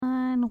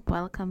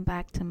welcome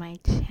back to my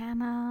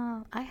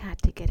channel. I had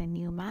to get a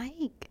new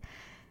mic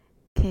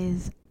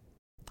because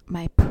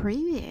my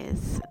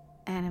previous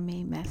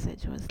anime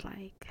message was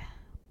like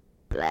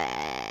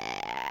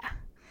blah.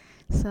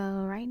 So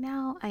right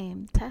now I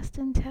am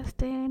testing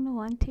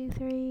 1 2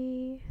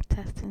 3,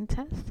 testing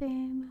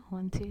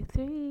 1 2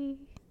 3.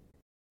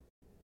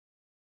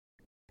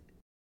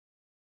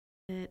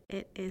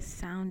 It is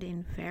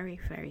sounding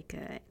very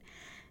good.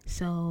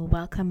 So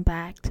welcome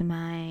back to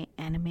my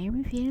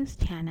anime reviews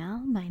channel.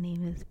 My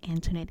name is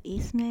Antoinette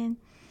Eastman,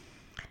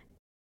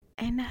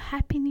 and a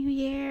happy new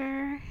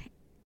year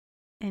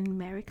and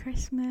Merry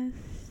Christmas,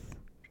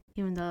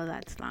 even though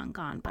that's long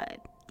gone,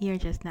 but you're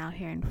just now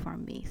hearing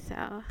from me,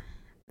 so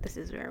this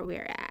is where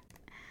we're at.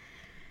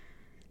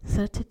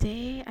 So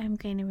today I'm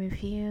going to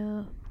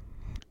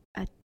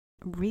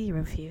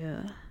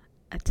re-review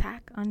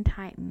Attack on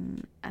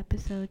Titan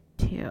episode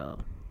 2.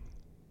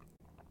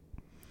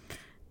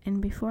 And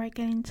before I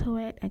get into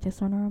it, I just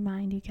want to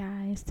remind you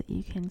guys that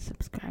you can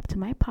subscribe to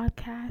my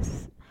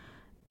podcast,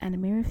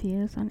 Anime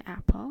Reviews, on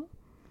Apple,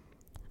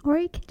 or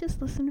you can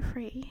just listen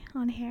free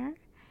on here.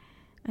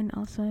 And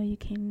also you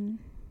can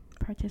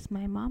purchase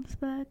my mom's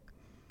book,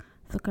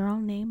 The Girl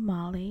Named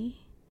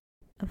Molly,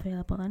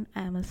 available on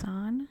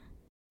Amazon.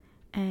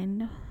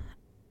 And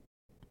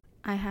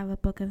I have a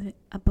book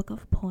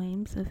of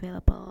poems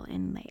available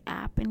in the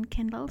app and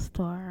Kindle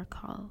store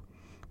called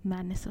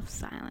Madness of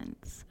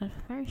Silence, a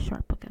very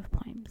short book of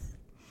poems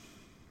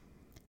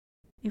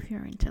if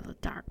you're into the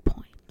dark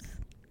poems.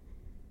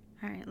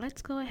 Alright,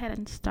 let's go ahead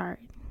and start.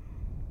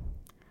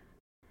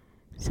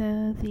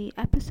 So the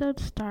episode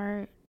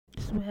starts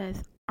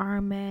with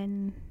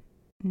Armin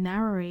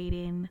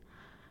narrating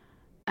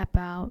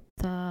about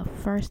the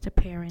first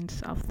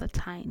appearance of the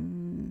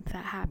Titan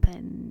that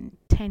happened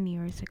 10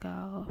 years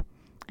ago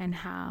and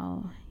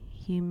how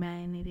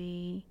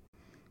humanity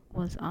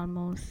was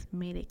almost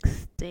made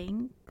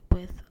extinct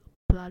with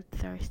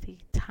bloodthirsty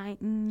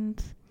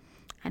titans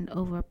and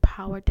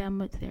overpowered them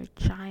with their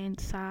giant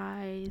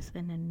size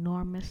and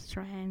enormous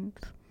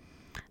strength,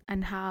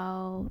 and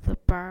how the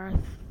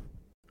birth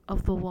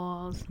of the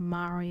walls,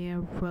 Maria,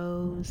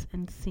 Rose,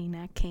 and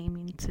Cena came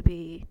into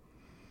be.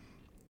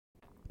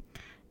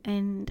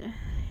 And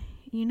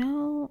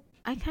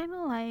I kind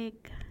of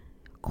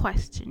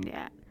questioned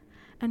that.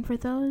 And for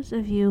those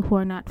of you who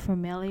are not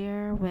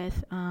familiar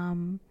with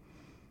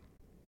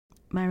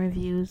my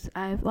reviews,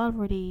 I've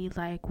already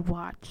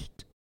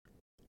watched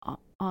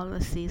all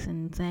the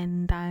seasons,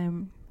 and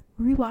I'm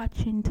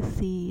rewatching to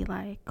see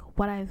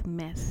what I've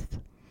missed.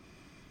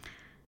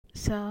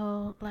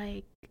 So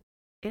I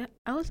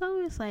was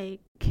always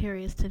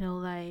curious to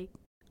know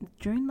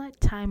during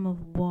that time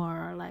of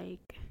war,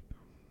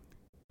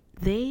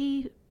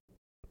 they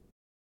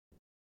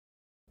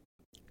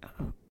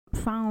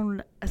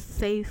found a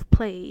safe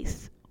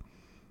place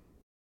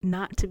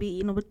not to be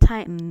eaten with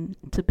Titan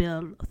to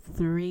build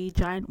 3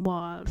 giant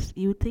walls.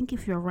 You would think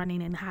if you're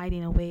running and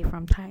hiding away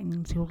from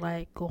Titans, you'll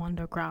go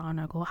underground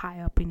or go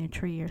high up in a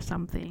tree or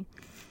something.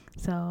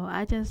 So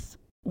I just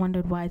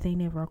wondered why they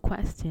never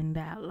questioned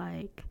that.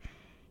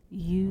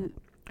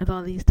 With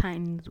all these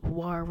Titans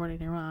war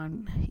running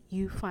around,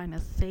 you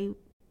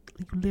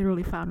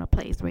literally found a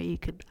place where you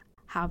could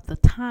have the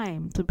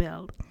time to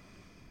build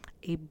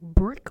a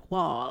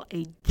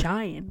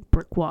giant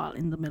brick wall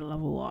in the middle of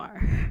a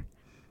war.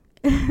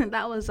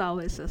 That was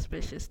always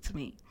suspicious to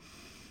me,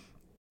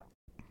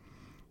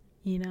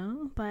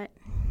 but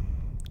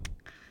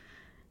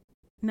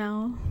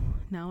now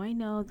I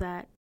know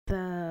that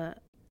the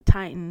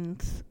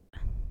Titans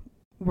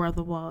were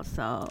the walls.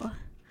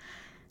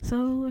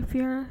 So if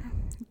you're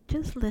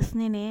just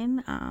listening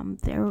in,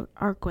 there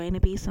are going to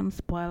be some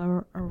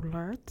spoiler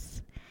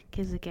alerts,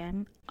 because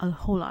again, a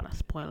whole lot of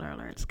spoiler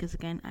alerts, because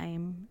again,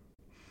 I'm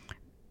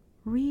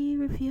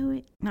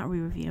rewatching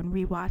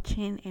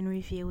and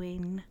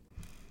reviewing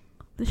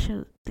the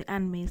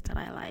animes that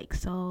I like.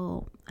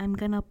 So I'm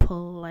gonna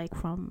pull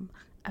from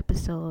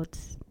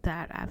episodes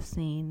that I've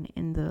seen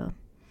in the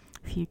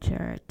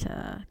future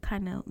to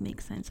kind of make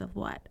sense of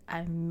what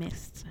I've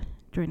missed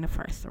during the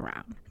first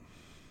round.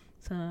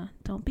 So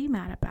don't be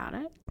mad about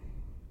it.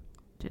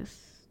 Just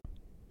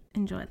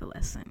enjoy the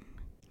lesson.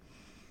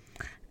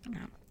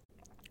 Now,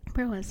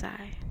 where was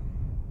I?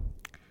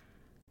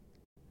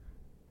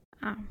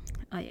 Oh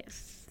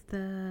yes,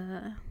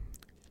 the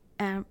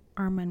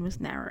Armin was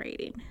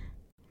narrating.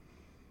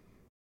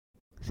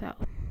 So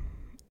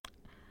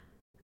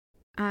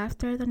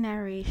after the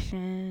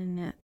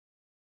narration,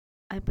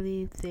 I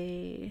believe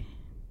they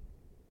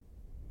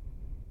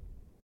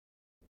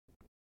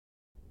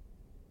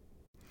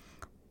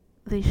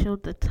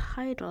showed the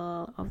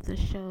title of the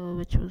show,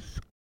 which was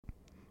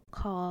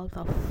called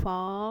The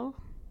Fall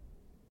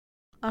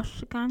of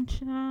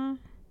Shiganshina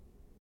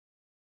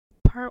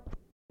Part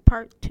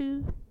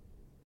 2.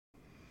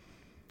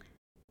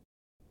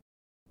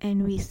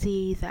 And we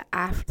see the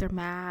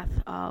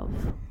aftermath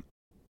of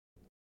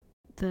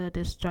the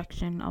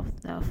destruction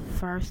of the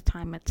first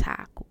time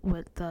attack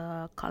with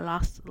the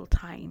colossal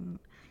Titan.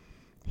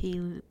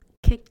 He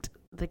kicked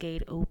the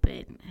gate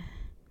open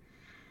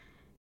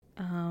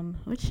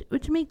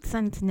which makes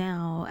sense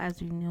now,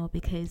 as we know,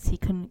 because he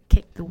couldn't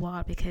kick the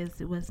wall because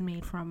it was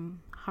made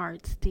from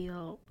hard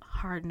steel,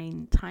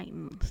 hardening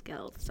titan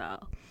skills.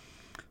 So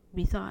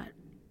we thought,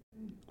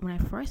 when I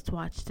first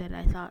watched it,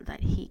 I thought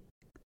that he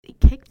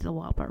kicked the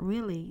wall, but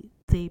really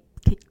they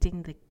kicked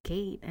in the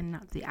gate and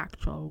not the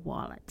actual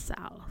wall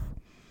itself.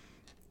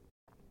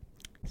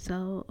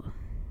 So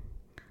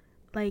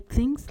like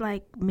things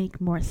like make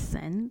more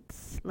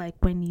sense like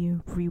when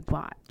you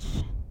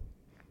rewatch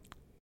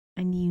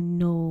and you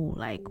know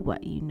like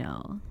what you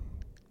know.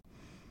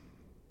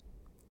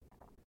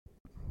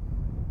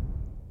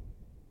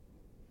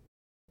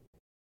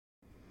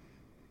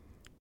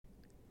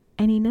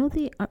 And you know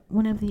the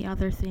one of the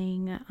other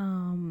thing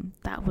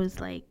that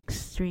was like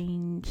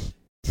strange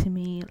to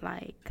me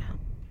like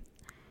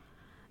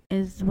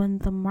is when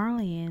the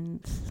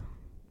Marlians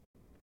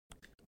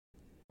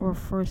were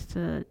first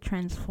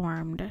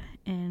transformed.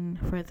 And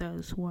for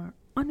those who are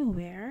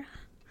unaware,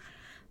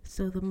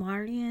 so the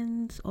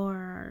Marlians,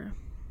 or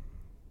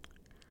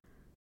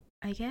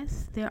I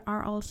guess there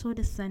are also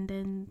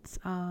descendants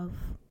of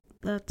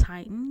the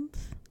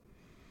Titans.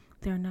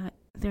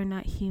 They're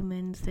not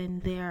humans,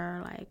 and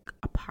they're like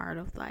a part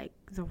of like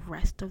the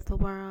rest of the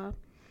world.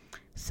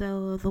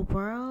 So the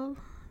world,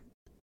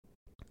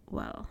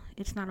 well,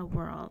 it's not a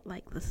world,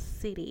 like the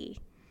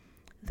city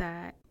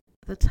that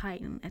the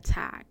Titan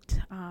attacked,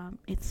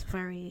 it's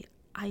very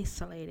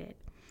isolated.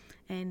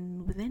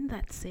 And within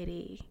that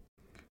city,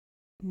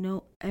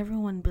 no,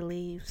 everyone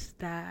believes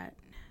that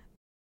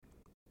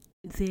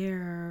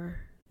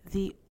they're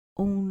the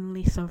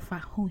only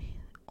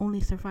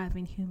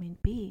surviving human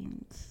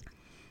beings.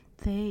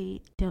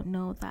 They don't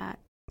know that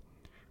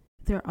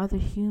there are other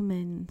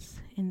humans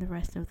in the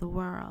rest of the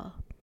world,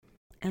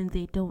 and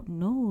they don't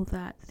know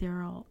that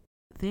there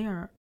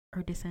are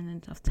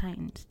descendants of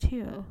Titans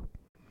too.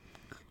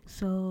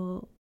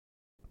 So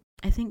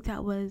I think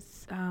that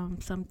was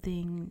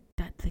something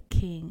that the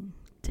king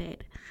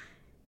did.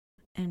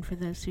 And for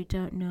those who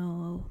don't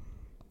know,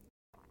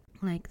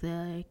 like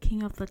the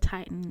king of the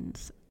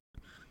Titans,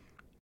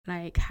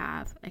 like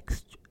have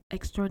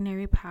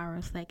extraordinary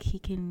powers. Like he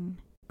can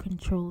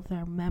control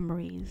their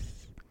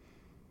memories,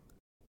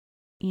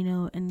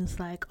 and it's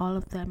like all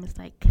of them is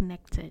like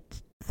connected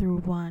through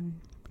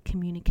one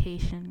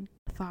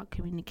thought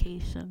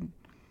communication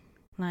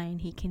line.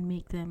 He can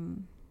make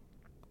them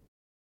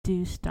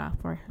do stuff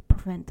or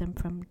prevent them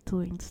from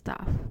doing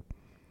stuff,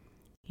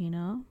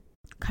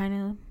 kind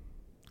of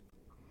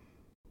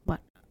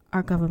what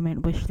our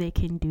government wish they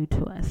can do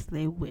to us.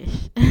 They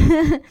wish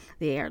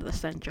they are the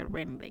central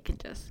brain. They can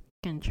just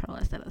control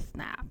us at a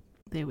snap.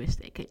 They wish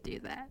they could do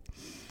that.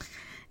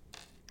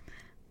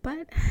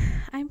 But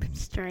I'm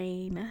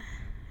straying.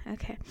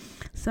 Okay,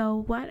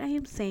 so what I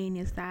am saying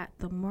is that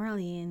the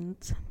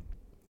Marlians,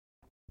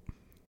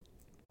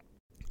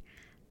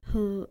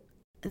 who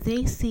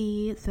they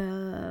see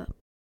the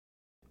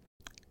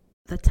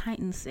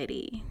Titan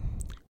City.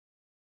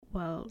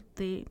 Well,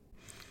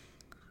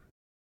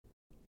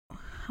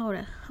 how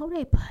do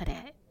I put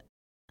it?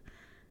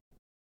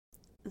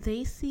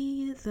 They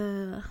see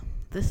the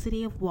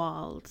city of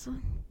walls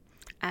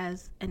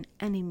as an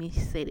enemy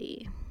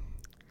city,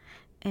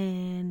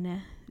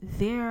 and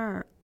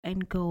their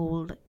end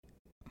goal.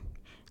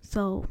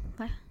 So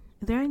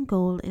their end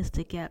goal is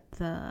to get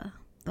the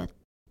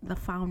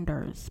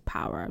founder's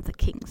power, the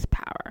king's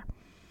power.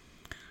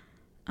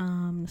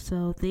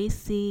 So they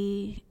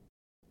see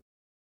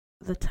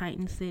the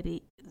Titan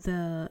City,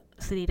 the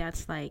city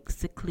that's like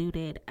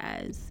secluded,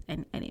 as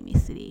an enemy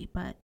city,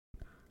 but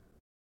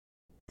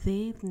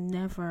they've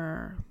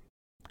never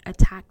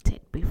attacked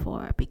it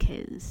before,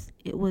 because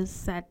it was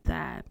said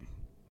that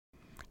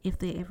if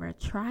they ever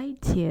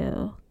tried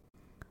to,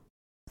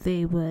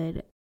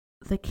 the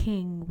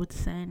king would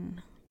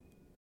send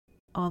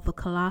all the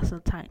colossal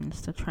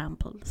titans to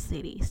trample the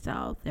city.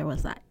 So there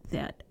was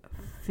that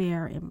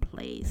fear in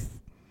place.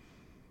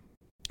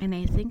 And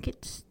I think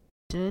it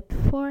stood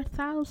for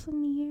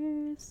 1,000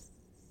 years.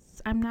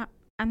 I'm not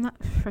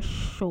for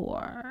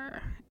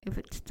sure if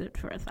it stood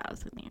for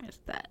 1,000 years.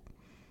 That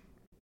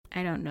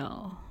I don't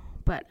know,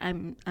 but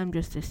I'm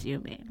just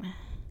assuming.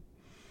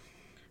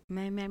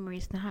 My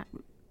memory's not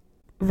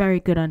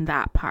very good on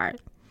that part.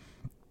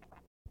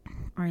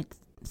 Alright,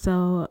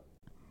 so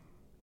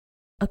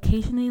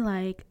occasionally,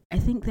 like, I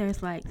think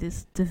there's like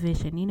this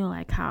division,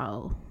 like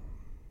how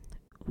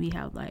we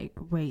have like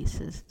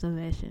racist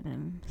division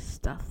and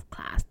stuff,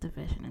 class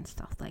division and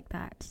stuff like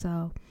that.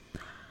 So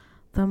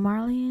the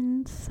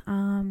Marlians,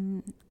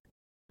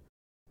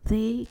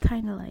 they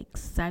kind of like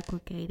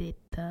segregated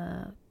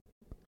the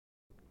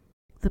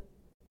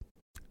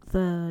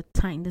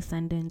Titan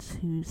descendants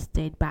who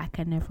stayed back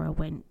and never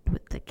went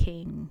with the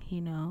king,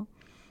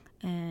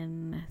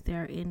 and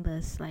they're in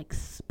this like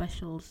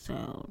special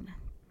zone.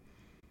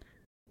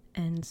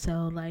 And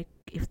so like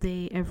if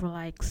they ever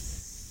like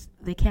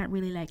they can't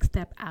really like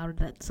step out of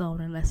that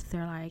zone unless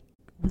they're like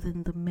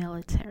within the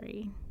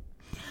military.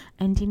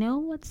 And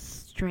what's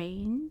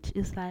strange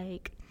is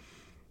like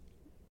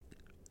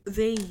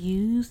they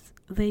use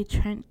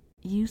them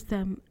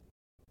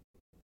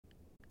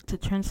to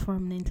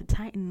transform into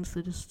titans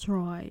to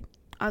destroy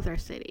other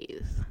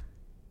cities,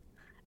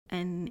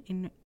 and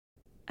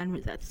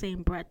with that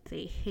same breath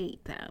they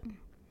hate them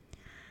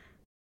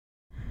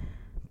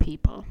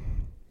people.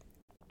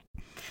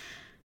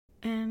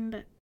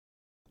 And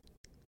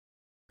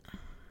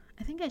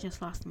I think I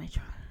just lost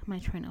my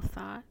train of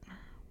thought.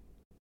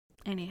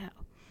 Anyhow,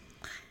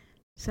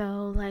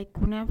 so like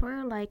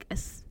whenever like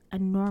a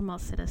normal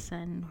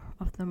citizen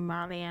of the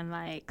Malian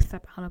like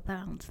step out of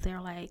bounds, they're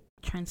like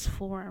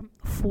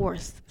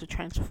forced to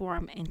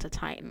transform into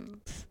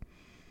titans.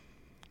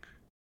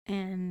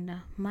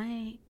 And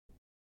my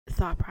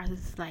thought process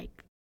is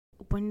like,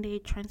 when they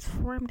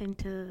transformed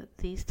into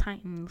these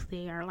titans,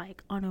 they are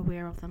like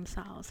unaware of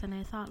themselves. And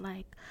I thought,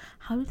 like,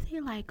 how do they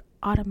like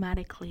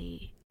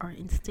automatically or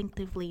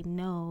instinctively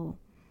know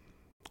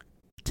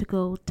to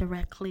go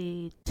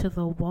directly to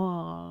the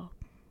wall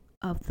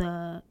of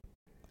their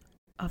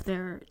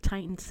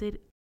Titan city,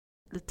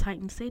 the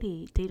Titan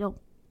city? They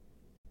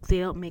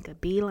don't make a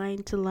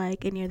beeline to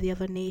like any of the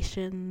other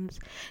nations.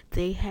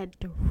 They head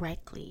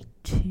directly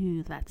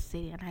to that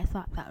city. And I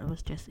thought that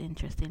was just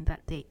interesting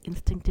that they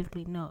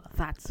instinctively know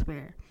that's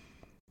where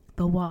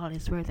the wall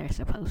is, where they're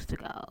supposed to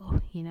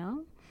go, you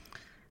know?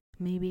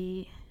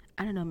 Maybe,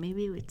 I don't know,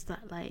 maybe it's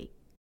that like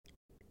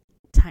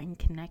time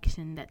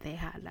connection that they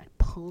had that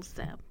pulls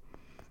them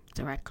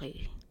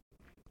directly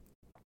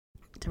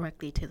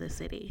to the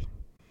city.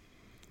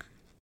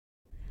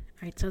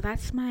 Alright, so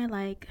that's my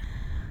like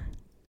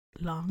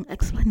long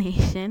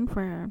explanation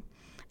for,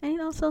 and it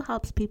also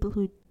helps people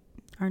who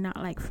are not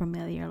like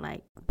familiar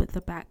like with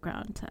the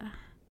background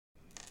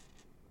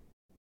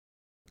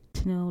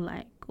to know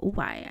like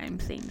why I'm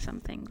saying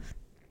some things.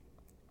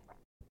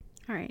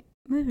 All right,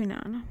 moving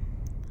on.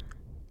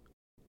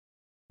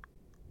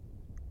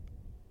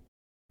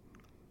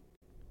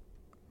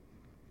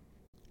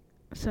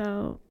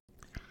 So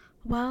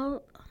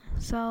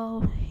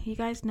you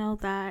guys know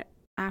that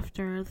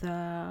after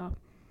the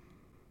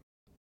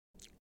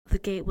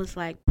gate was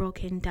like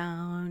broken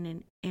down,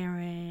 and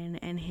Aaron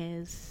and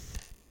his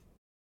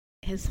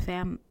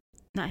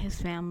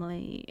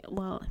family,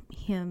 well,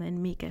 him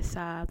and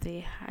Mikasa, they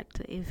had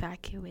to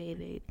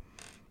evacuate it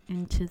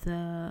into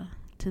the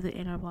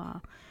inner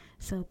wall.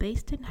 So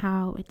based on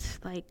how it's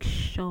like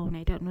shown,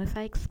 I don't know if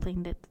I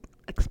explained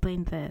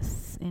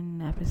this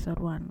in episode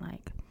 1,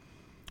 like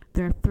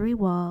there are 3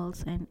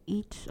 walls, and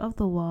each of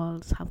the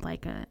walls have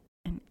like a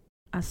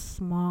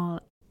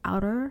small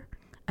outer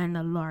and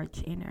a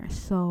large inner.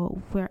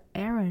 So where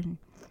Aaron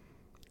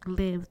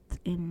lived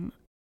in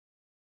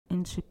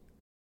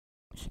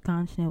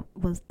Shiganshina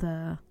was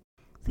the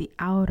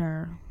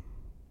outer,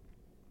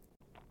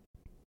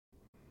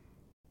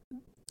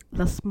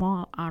 the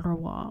small outer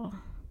wall,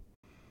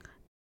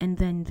 and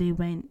then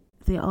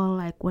they all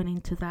like went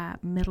into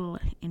that middle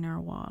inner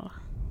wall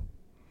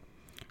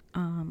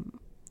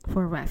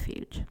for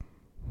refuge.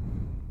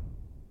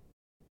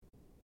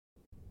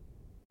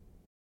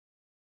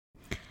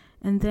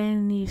 And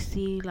then you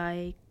see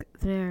like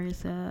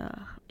there's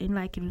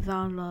in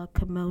Zala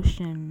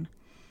commotion,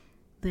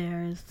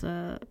 there's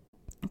a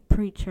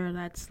preacher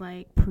that's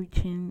like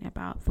preaching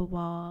about the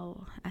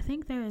wall. I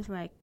think there is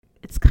like,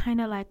 it's kind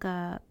of like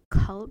a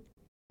cult.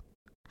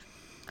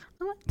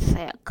 I wouldn't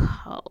say a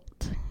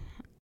cult,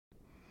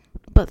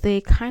 but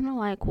they kind of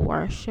like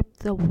worship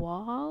the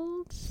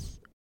walls,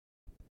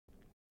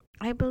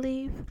 I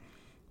believe.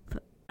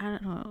 But I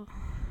don't know.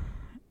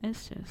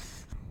 It's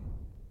just,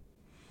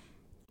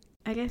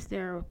 I guess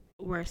there are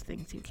worse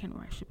things you can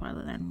worship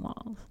other than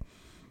walls.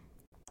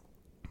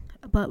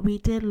 But we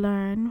did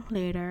learn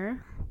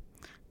later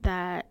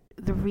that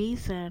the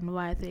reason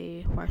why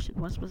they worshiped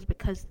was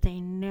because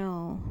they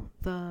know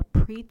the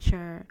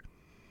preacher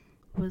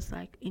was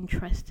like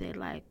interested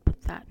like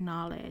with that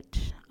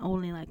knowledge.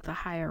 Only like the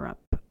higher up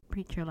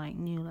preacher like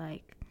knew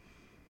like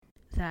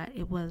that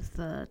it was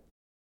the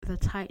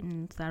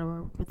titans that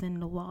were within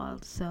the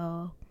walls.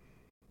 So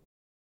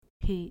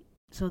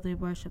they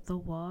worshiped the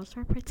walls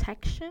for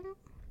protection,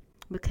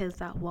 because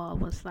that wall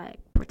was like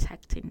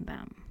protecting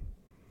them.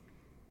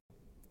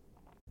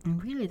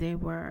 And really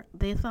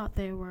they thought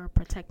they were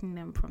protecting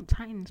them from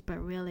titans, but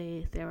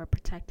really they were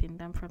protecting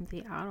them from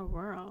the outer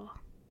world.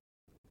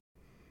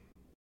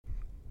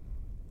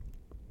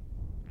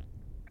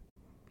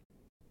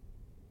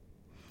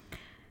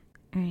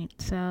 Alright,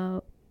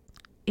 so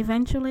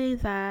eventually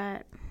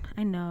that,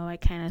 I know I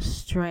kind of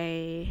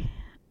stray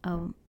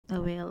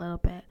away a little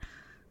bit.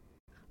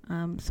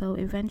 So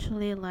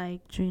eventually,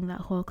 like during that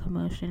whole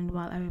commotion,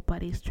 while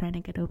everybody's trying to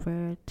get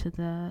over to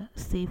the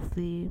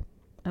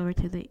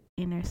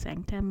inner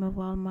sanctum of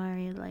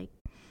Walmart, like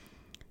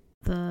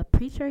the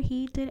preacher,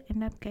 he did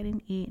end up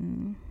getting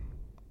eaten.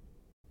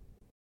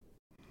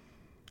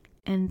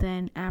 And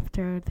then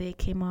after they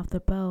came off the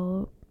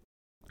boat,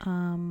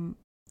 and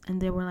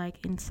they were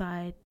like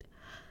inside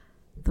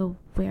the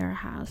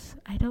warehouse.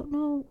 I don't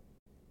know.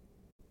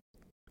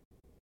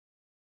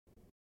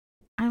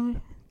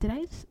 Did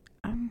I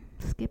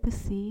skip a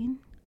scene?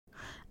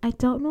 I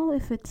don't know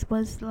if it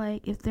was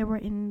like if they were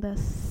in the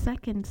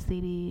second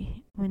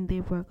city when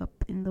they woke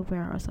up in the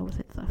warehouse, or was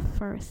it the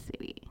first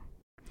city?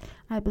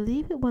 I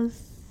believe it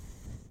was,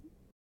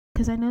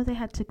 because I know they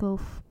had to go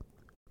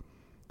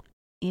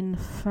in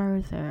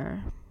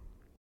further.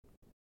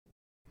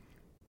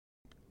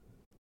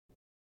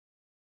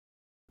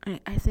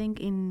 I think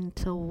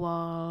into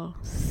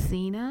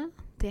Walsena.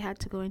 They had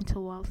to go into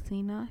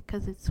Walsena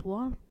because it's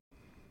Wal.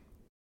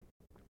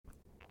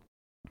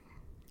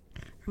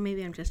 Or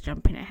maybe I'm just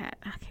jumping ahead.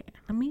 Okay,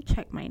 let me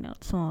check my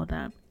notes so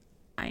that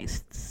I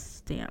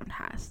stay on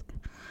task.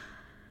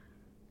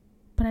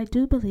 But I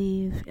do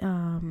believe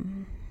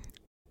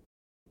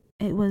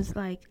it was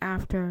like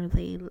after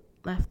they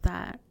left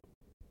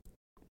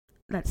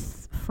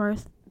that's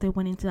first they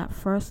went into that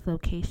first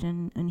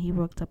location and he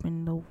worked up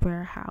in the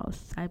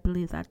warehouse. I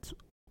believe that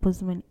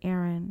was when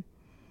Aaron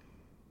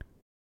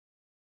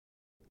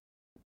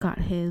got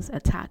his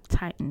Attack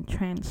Titan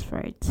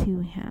transferred to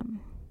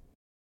him.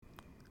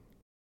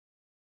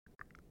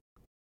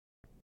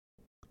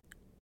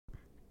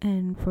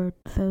 And for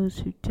those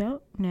who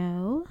don't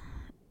know,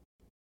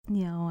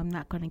 I'm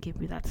not going to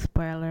give you that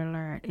spoiler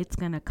alert. It's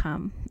going to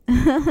come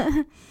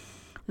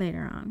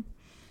later on.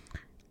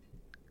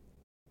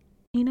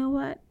 You know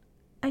what?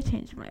 I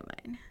changed my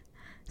mind.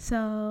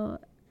 So,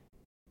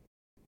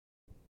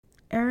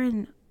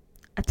 Aaron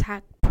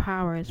attack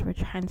powers were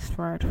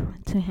transferred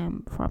to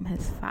him from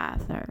his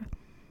father.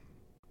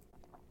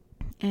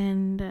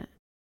 And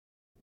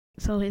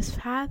so his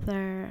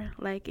father,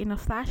 like in a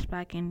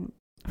flashback in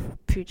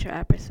future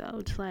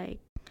episodes, like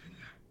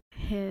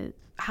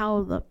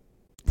how the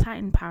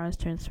Titan powers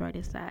transferred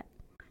is that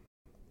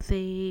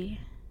they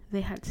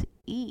had to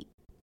eat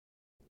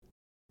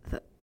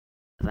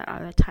the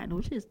other Titan,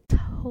 which is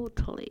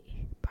totally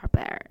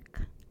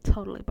barbaric.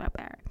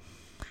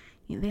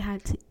 They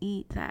had to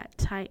eat that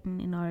Titan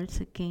in order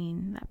to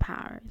gain that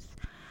powers.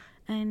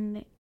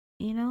 And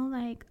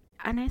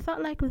and I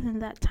thought like within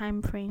that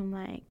time frame,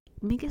 like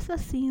Mikasa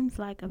seems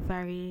like a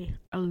very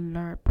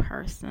alert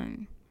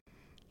person,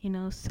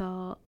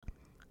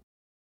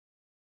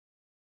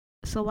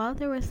 so while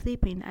they were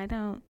sleeping, I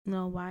don't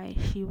know why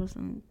she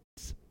wasn't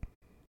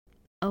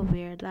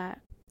aware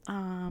that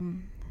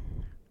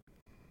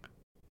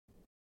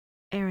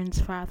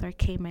Aaron's father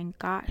came and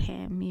got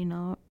him,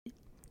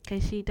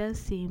 because she does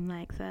seem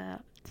like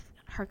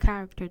her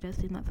character does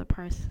seem like the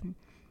person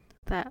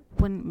that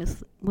wouldn't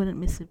miss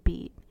a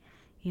beat.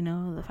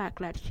 The fact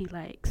that she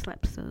like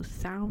slept so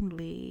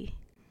soundly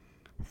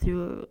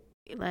through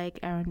like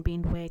Aaron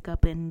being wake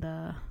up in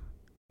the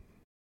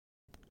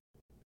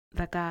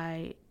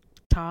guy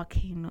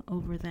talking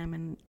over them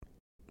and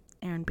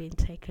Aaron being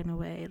taken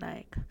away,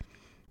 like,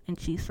 and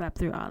she slept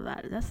through all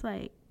that. That's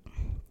like,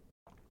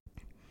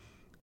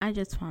 I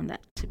just found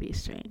that to be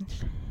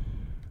strange.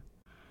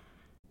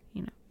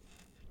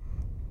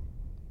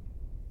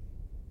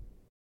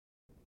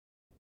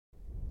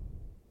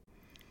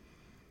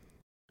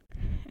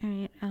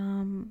 Alright,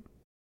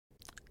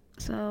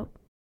 so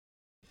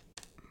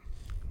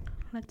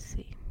let's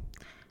see.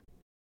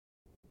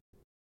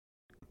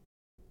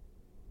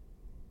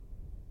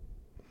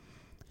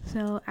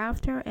 So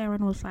after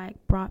Aaron was like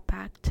brought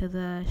back to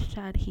the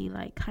shed, he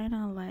like kind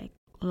of like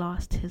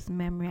lost his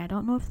memory. I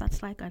don't know if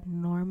that's like a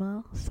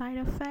normal side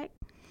effect.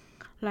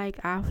 Like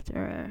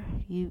after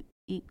you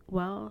eat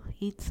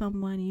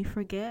someone, you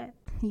forget,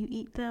 you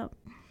eat them,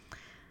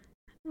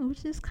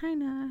 which is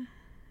kind of,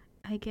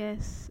 I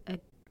guess, a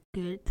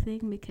good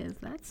thing because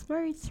that's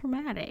very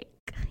traumatic,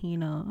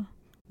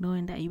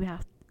 knowing that you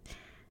have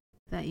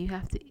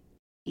to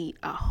eat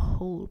a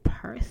whole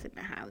person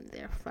and have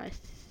their flesh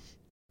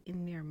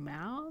in your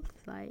mouth.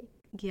 Like,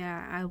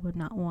 yeah, I would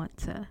not want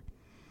to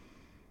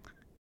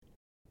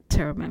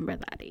remember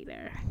that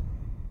either.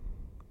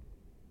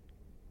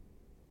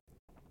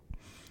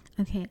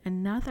 Okay,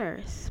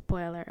 another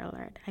spoiler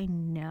alert. I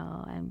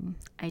know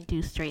I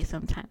do stray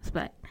sometimes,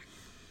 but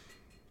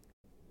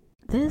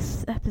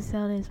this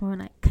episode is more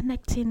like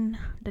connecting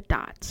the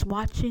dots,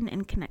 watching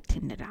and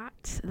connecting the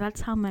dots.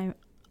 That's how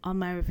all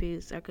my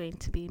reviews are going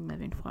to be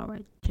moving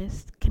forward,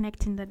 just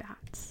connecting the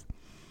dots.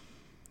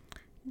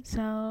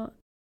 So,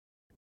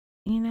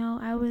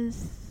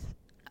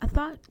 a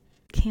thought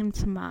came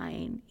to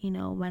mind,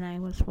 when I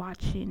was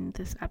watching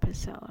this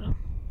episode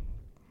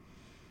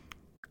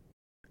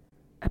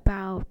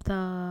about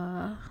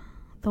the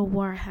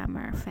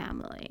Warhammer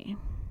family.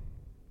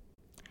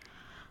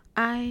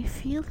 I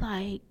feel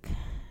like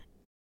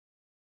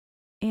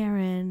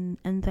Aaron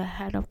and the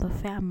head of the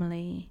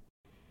family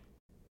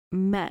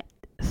met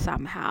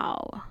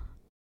somehow.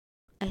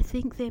 I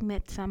think they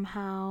met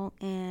somehow,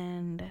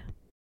 and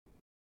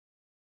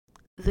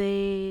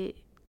they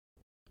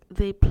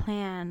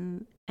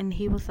planned, and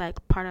he was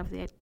like part of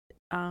the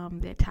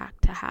attack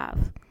to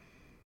have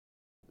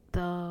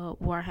the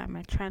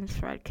Warhammer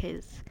transferred,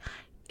 because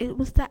it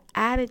was the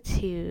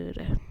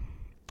attitude,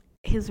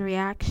 his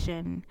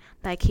reaction,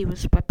 like he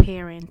was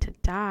preparing to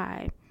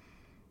die.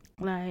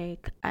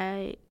 Like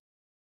they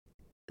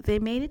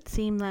made it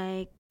seem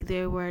like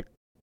they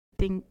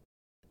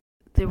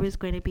there was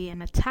going to be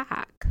an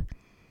attack,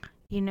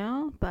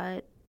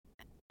 but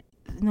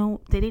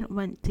no, they didn't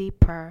went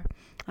deeper,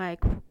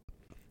 like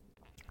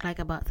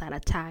about that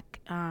attack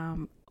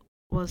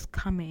was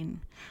coming.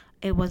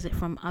 Was it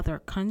from other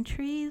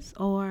countries,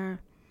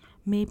 or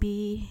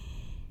maybe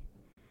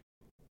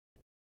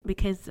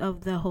because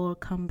of the whole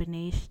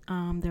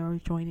combination, they were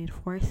joining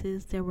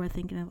forces, they were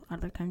thinking of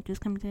other countries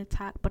coming to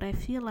attack. But I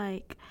feel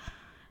like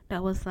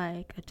that was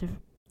like a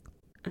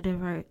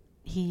divert.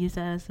 He used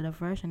that as a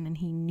diversion, and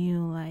he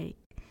knew, like,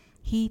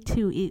 he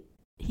too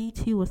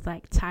was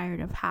like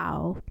tired of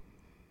how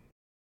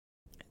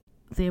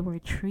they were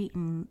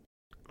treating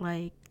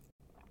like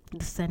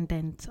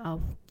descendants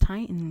of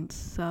Titans.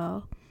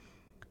 So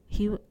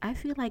I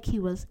feel like he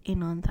was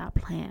in on that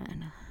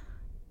plan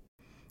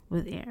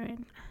with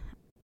Eren,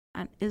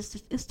 and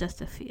it's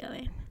just a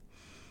feeling.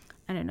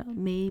 I don't know.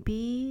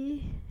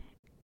 Maybe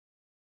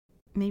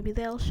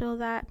they'll show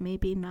that.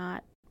 Maybe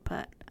not.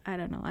 But I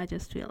don't know. I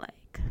just feel like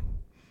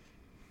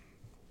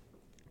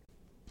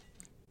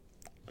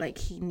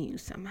he knew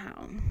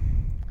somehow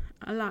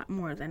a lot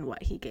more than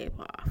what he gave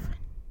off,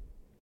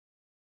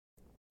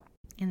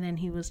 and then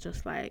he was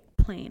just like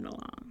playing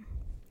along.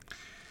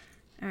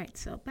 All right.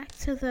 So back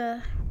to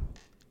the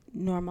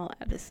normal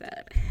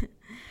episode.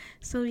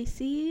 So we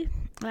see,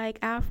 like,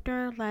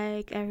 after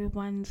like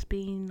everyone's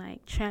being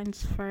like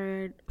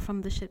transferred from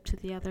the ship to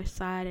the other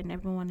side, and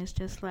everyone is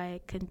just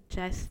like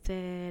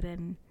congested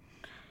and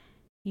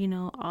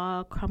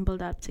all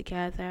crumbled up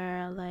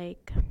together,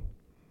 like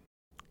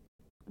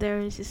there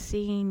is a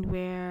scene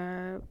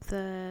where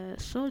the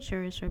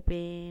soldiers were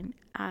being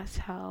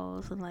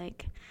assholes, and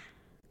like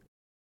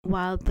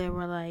while they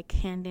were like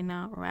handing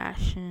out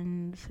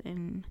rations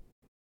and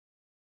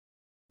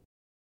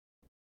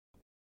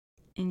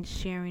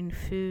sharing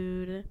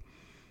food.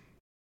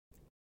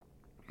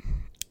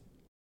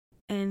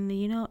 And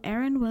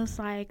Eren was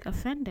like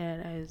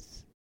offended,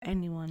 as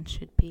anyone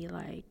should be.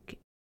 Like,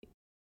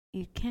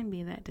 you can't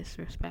be that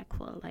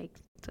disrespectful, like,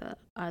 to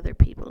other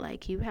people.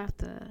 Like, you have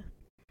to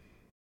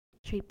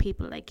treat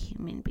people like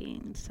human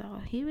beings.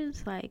 So he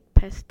was like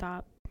pissed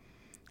off,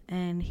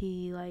 and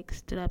he like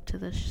stood up to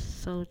the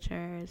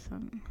soldiers,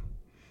 and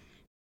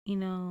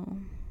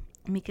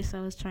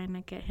Mikasa was trying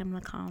to get him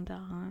to calm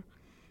down.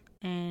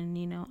 And,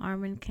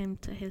 Armin came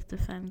to his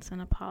defense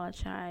and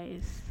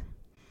apologized.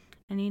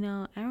 And,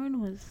 Eren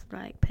was,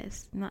 like,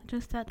 pissed, not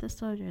just at the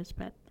soldiers,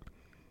 but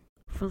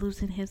for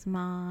losing his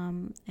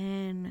mom,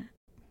 and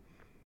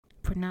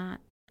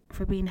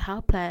for being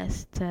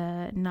helpless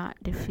to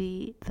not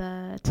defeat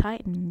the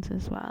Titans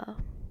as well.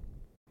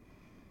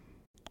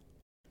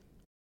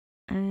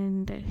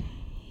 And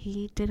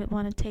he didn't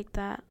want to take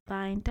that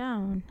lying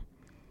down.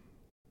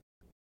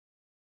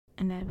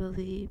 And I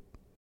believe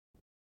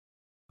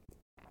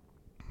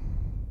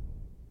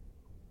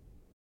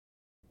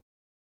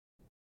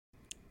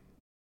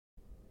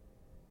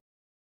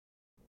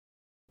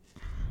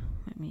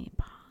let me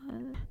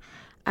pause.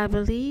 I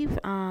believe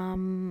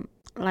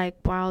like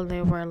while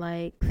they were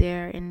like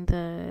there in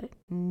the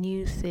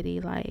new city,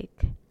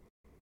 like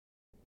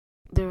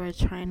they were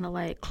trying to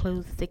like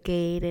close the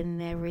gate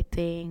and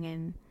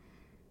everything,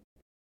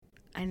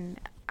 and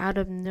out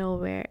of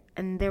nowhere,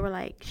 and they were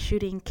like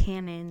shooting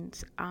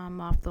cannons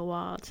off the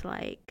wall to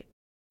like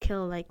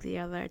kill like the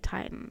other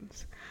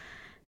Titans.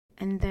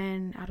 And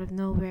then out of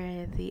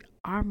nowhere, the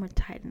armored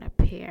Titan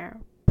appear,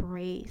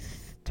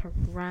 brace to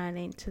run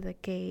into the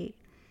gate,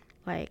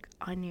 like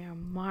on your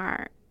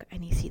mark.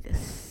 And you see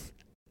this,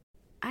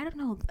 I don't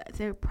know,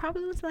 there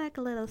probably was like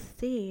a little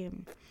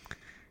theme.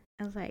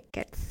 I was like,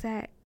 get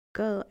set,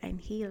 go. And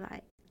he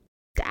like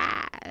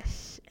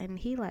dash, and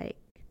he like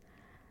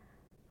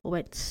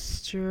went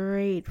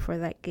straight for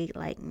that gate,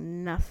 like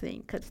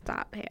nothing could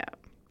stop him.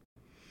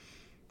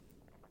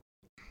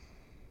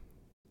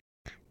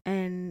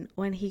 And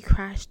when he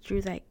crashed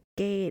through that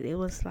gate, it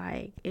was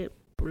like it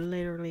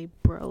literally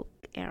broke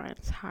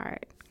Eren's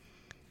heart.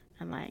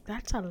 And like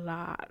that's a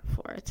lot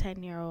for a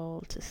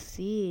 10-year-old to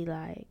see,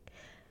 like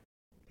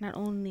not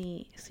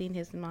only seeing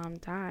his mom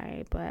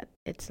die, but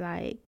it's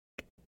like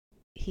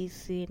he's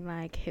seen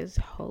like his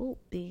hope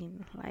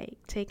being like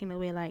taken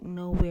away, like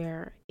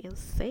nowhere is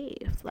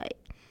safe. Like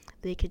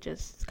they could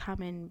just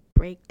come and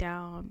break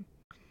down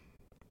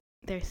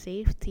their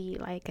safety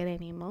like at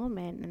any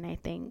moment. And I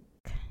think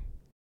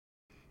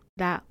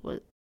that was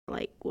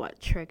like what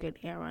triggered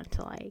Eren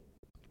to like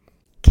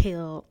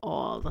kill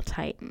all the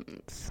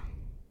Titans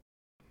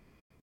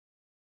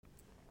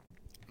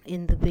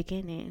in the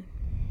beginning.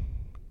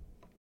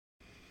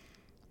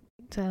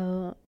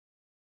 So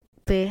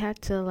they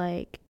had to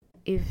like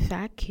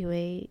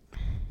evacuate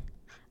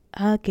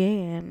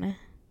again.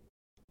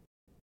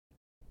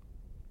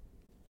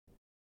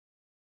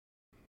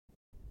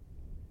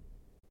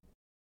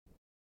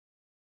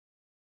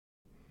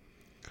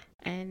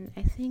 And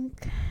I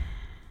think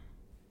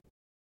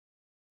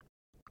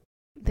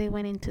they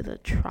went into the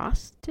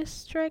Trust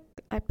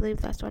District. I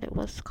believe that's what it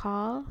was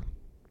called.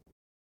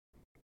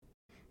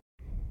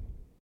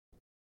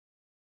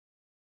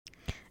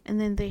 And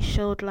then they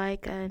showed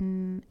like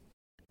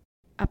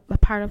a a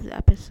part of the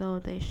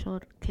episode they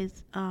showed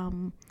kids,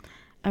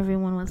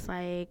 everyone was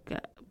like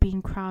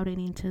being crowded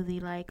into the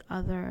like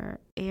other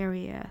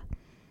area,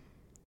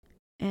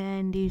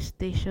 and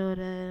they showed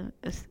a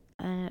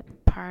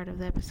part of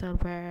the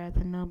episode where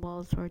the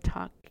nobles were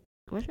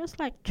just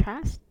like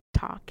trash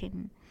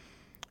talking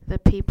the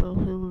people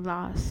who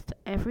lost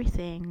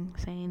everything,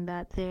 saying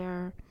that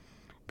they're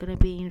gonna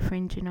be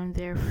infringing on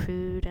their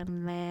food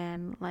and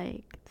land.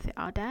 Like the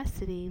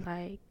audacity,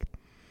 like,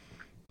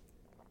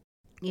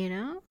 you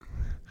know.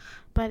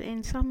 But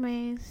in some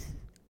ways,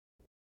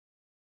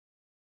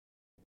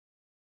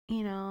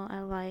 I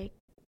like,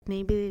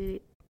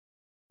 maybe,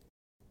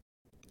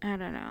 I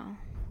don't know.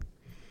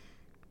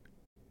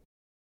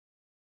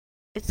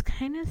 It's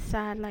kind of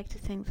sad, like, to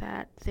think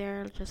that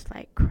they're just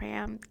like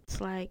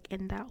cramped, like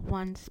in that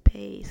one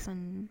space,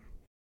 and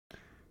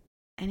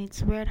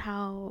it's weird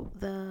how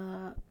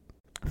the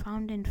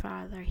founding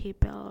father, he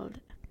built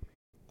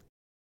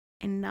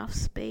enough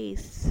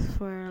space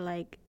for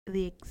like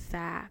the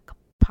exact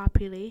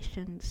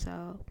population,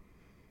 so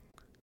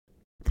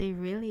they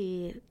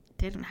really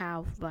didn't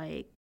have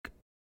like,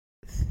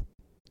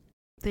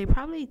 they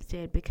probably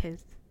did,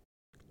 because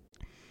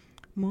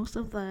most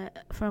of the,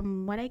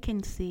 from what I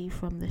can see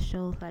from the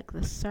show, like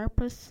the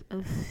surplus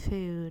of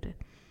food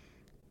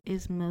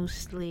is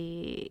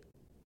mostly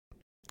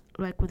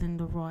like within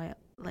the royal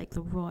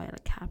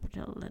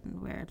capital,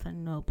 and where the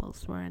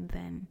nobles were, and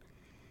then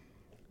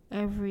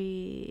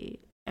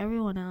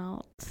everyone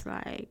else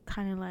like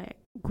kind of like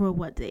grow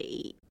what they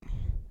eat,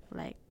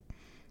 like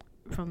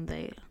from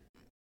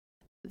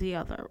the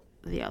other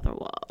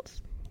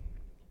walls.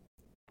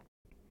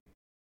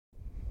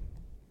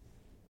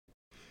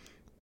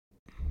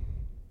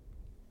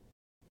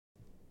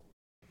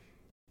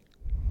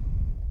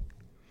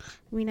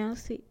 We now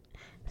see,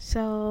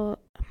 so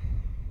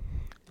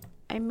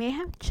I may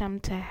have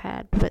jumped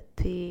ahead with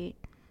the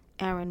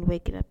Aaron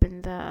waking up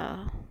in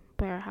the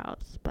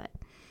warehouse, but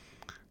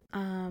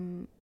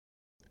um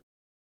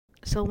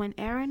so when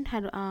Aaron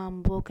had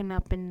woken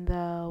up in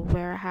the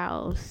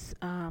warehouse,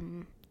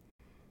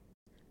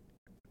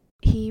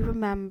 he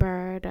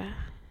remembered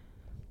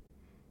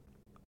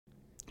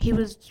he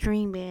was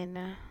dreaming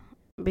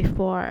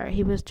before,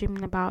 he was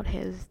dreaming about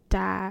his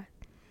dad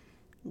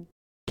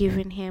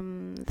giving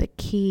him the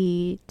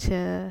key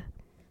to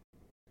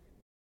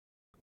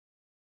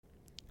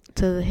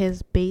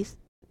his base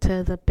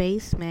to the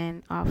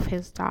basement of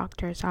his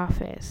doctor's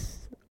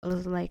office. It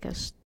was like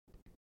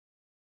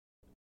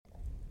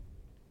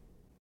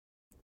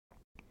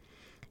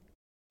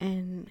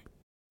and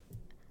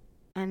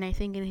I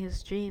think in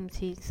his dreams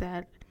he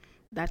said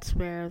that's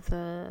where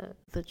the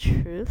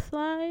truth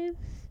lies.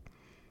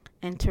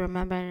 And to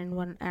remember, and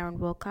when Aaron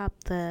woke up,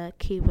 the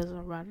key was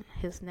around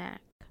his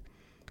neck,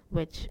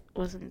 which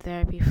wasn't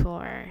there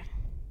before.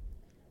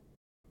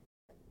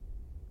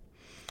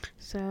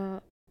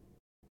 So,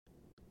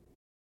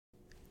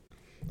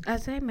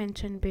 as I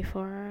mentioned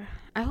before,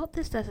 I hope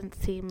this doesn't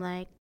seem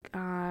like,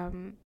 I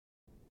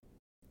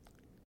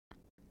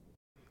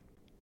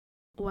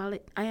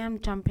am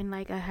jumping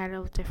like ahead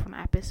of different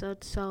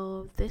episodes,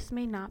 so this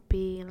may not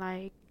be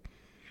like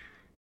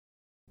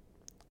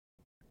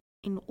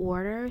in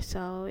order.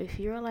 So if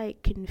you're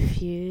like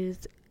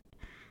confused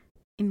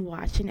in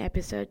watching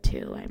episode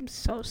 2, I'm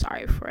so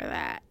sorry for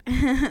that.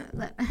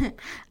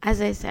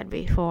 As I said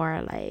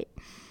before, like,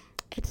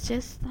 it's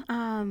just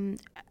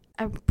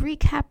a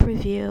recap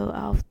review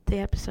of the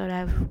episode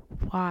I've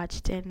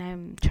watched, and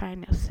I'm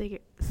trying to see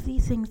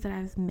things that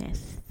I've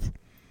missed.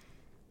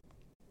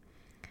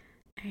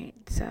 Alright,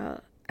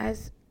 so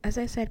as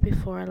I said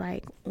before,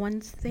 like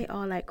once they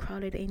all like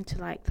crowded into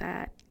like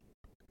that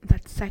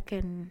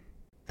second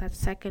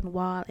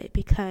wall, it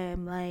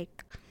became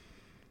like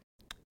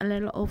a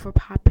little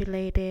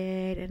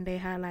overpopulated, and they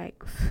had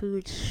like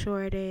food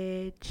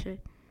shortage.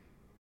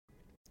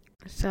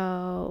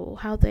 So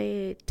how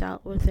they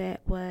dealt with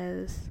it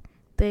was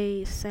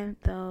they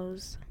sent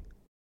those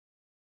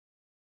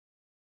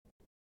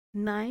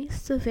nice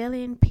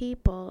civilian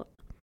people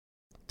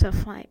to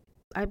fight,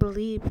 I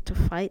believe, to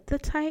fight the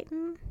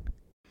Titan,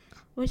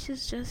 which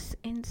is just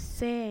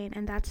insane.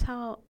 And that's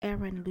how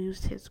Aaron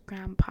lost his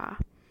grandpa.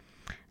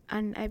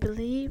 And I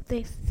believe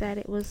they said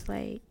it was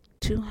like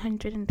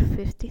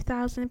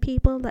 250,000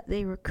 people that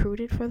they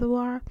recruited for the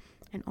war,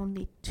 and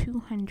only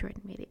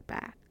 200 made it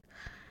back.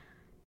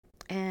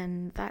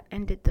 And that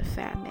ended the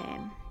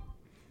famine.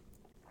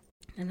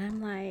 And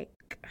I'm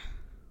like,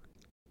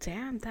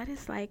 damn, that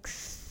is like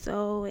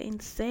so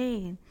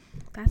insane.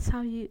 That's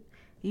how you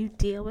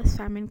deal with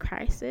famine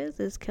crisis,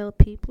 is kill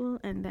people.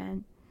 And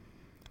then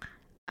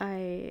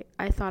I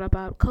thought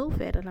about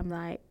COVID, and I'm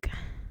like,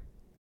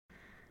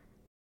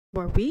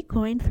 were we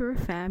going through a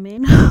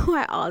famine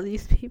where all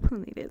these people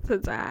needed to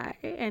die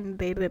and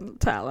they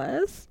didn't tell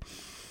us?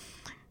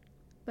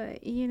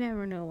 But you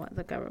never know what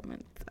the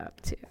government's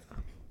up to.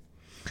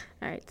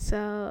 Alright,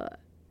 so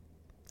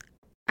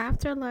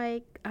after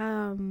like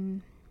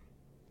the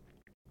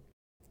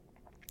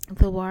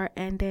war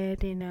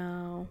ended,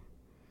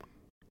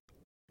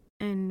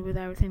 and with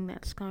everything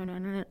that's going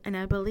on. And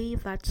I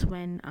believe that's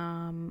when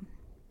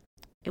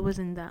it was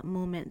in that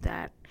moment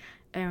that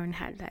Aaron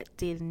had that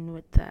dealing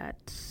with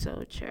that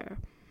soldier.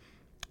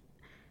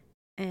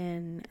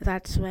 And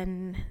that's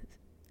when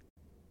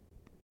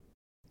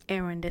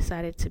Aaron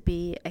decided to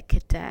be a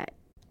cadet,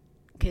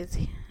 because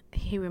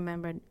he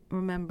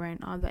remembering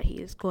all that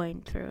he is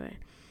going through,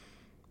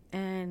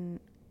 and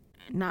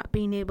not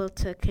being able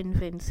to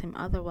convince him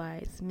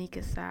otherwise.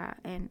 Mikasa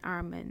and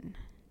Armin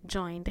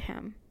joined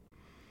him.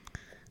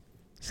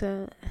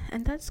 So,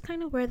 and that's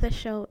kind of where the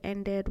show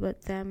ended,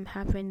 with them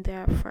having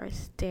their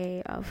first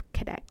day of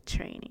cadet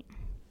training.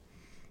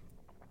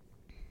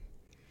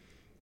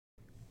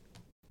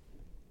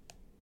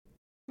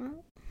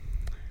 Well,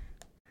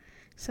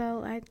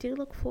 so I do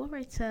look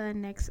forward to the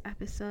next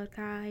episode,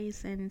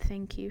 guys, and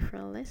thank you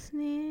for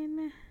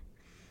listening.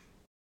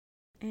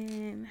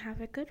 And have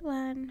a good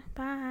one.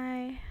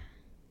 Bye.